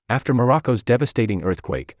After Morocco's devastating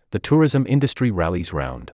earthquake, the tourism industry rallies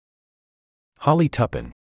round. Holly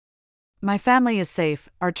Tuppen. My family is safe,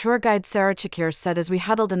 our tour guide Sarah Chakir said as we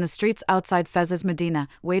huddled in the streets outside Fez's Medina,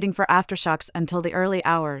 waiting for aftershocks until the early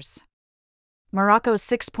hours. Morocco's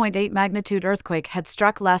 6.8 magnitude earthquake had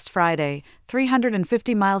struck last Friday,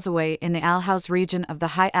 350 miles away in the Al Haus region of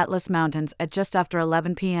the High Atlas Mountains at just after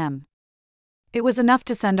 11 p.m. It was enough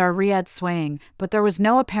to send our riad swaying, but there was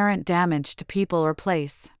no apparent damage to people or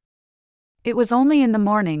place. It was only in the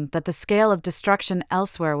morning that the scale of destruction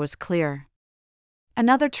elsewhere was clear.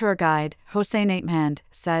 Another tour guide, Hossein Aitmand,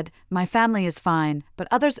 said, "My family is fine, but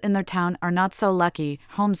others in their town are not so lucky,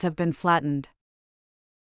 homes have been flattened."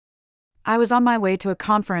 I was on my way to a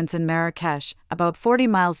conference in Marrakesh, about 40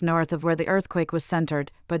 miles north of where the earthquake was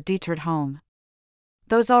centered, but deterred home.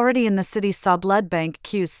 Those already in the city saw blood bank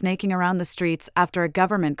queues snaking around the streets after a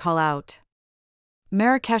government call-out.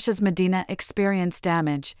 Marrakesh's Medina experienced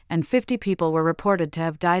damage, and 50 people were reported to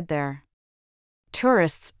have died there.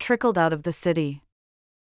 Tourists trickled out of the city.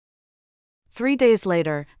 3 days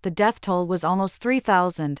later, the death toll was almost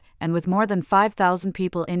 3,000, and with more than 5,000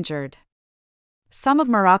 people injured. Some of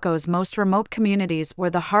Morocco's most remote communities were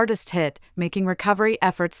the hardest hit, making recovery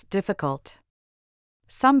efforts difficult.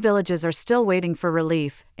 Some villages are still waiting for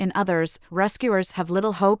relief, in others, rescuers have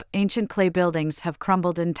little hope. Ancient clay buildings have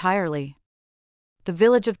crumbled entirely. The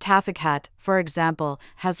village of Tafikhat, for example,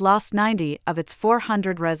 has lost 90 of its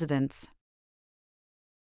 400 residents.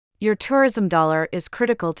 Your tourism dollar is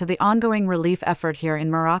critical to the ongoing relief effort here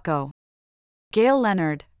in Morocco. Gail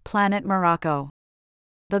Leonard, Planet Morocco.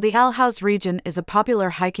 Though the Al Haus region is a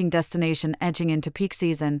popular hiking destination edging into peak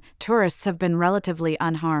season, tourists have been relatively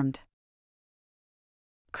unharmed.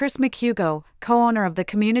 Chris McHugo, co-owner of the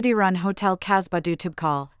community-run Hotel Casbah du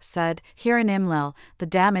Toubkal, said, "Here in Imlil, the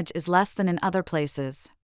damage is less than in other places.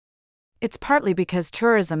 It's partly because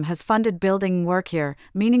tourism has funded building work here,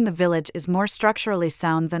 meaning the village is more structurally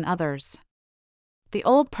sound than others. The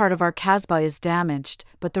old part of our Casbah is damaged,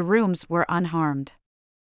 but the rooms were unharmed.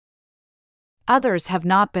 Others have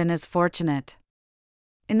not been as fortunate.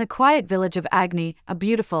 In the quiet village of Agni, a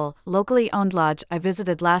beautiful, locally owned lodge I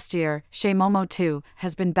visited last year, Chez Momo 2,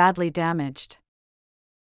 has been badly damaged."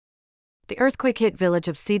 The earthquake-hit village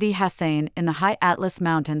of Sidi Hassan in the High Atlas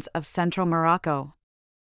Mountains of central Morocco.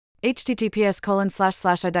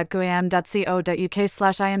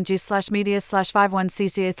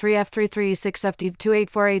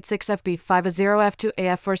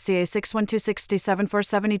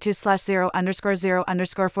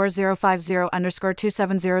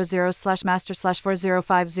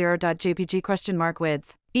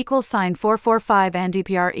 =445 and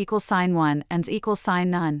DPR=1 and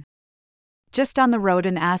 =none. Just down the road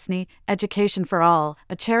in Asni, Education for All,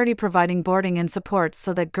 a charity providing boarding and support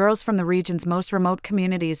so that girls from the region's most remote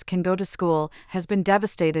communities can go to school, has been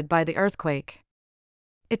devastated by the earthquake.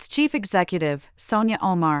 Its chief executive, Sonia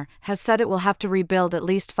Omar, has said it will have to rebuild at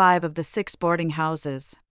least 5 of the 6 boarding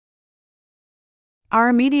houses. Our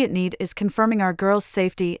immediate need is confirming our girls'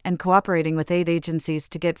 safety and cooperating with aid agencies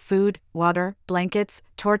to get food, water, blankets,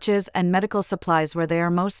 torches, and medical supplies where they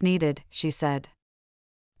are most needed, she said.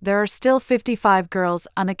 There are still 55 girls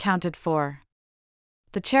unaccounted for.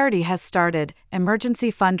 The charity has started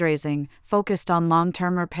emergency fundraising focused on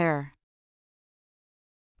long-term repair.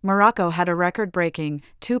 Morocco had a record-breaking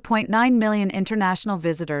 2.9 million international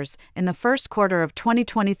visitors in the first quarter of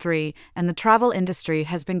 2023, and the travel industry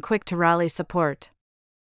has been quick to rally support.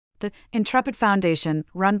 The Intrepid Foundation,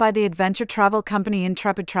 run by the adventure travel company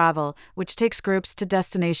Intrepid Travel, which takes groups to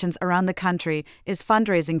destinations around the country, is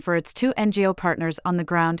fundraising for its 2 NGO partners on the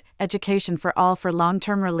ground, Education for All for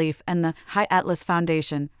long-term relief and the High Atlas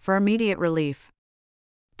Foundation for immediate relief.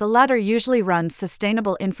 The latter usually runs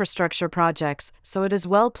sustainable infrastructure projects, so it is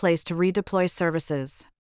well placed to redeploy services.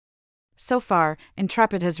 So far,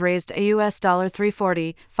 Intrepid has raised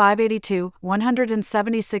 $340,582,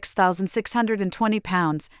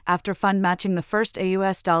 £176,620 after fund matching the first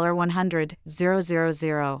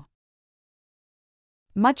 $100,000.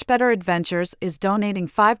 Much Better Adventures is donating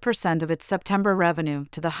 5% of its September revenue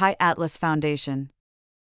to the High Atlas Foundation.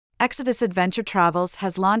 Exodus Adventure Travels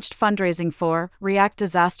has launched fundraising for React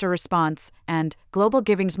Disaster Response, and Global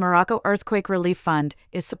Giving's Morocco Earthquake Relief Fund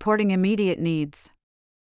is supporting immediate needs.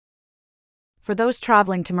 For those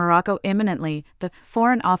traveling to Morocco imminently, the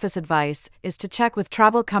Foreign Office advice is to check with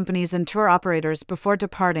travel companies and tour operators before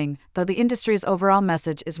departing, though the industry's overall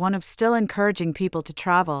message is one of still encouraging people to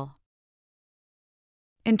travel.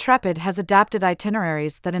 Intrepid has adapted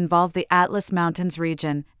itineraries that involve the Atlas Mountains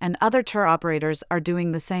region, and other tour operators are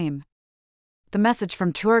doing the same. The message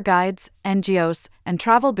from tour guides, NGOs, and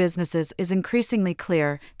travel businesses is increasingly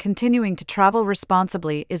clear: continuing to travel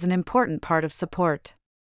responsibly is an important part of support.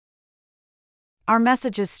 Our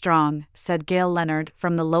message is strong, said Gail Leonard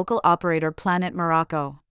from the local operator Planet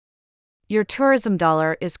Morocco. Your tourism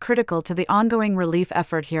dollar is critical to the ongoing relief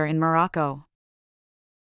effort here in Morocco.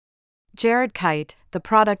 Jared Kite, the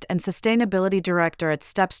Product and Sustainability Director at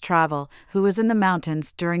Steps Travel, who was in the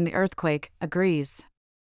mountains during the earthquake, agrees.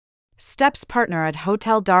 Steps partner at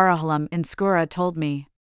Hotel Darahlam in Skoura told me.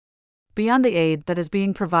 Beyond the aid that is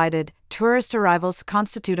being provided, tourist arrivals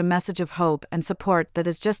constitute a message of hope and support that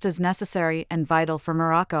is just as necessary and vital for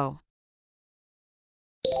Morocco.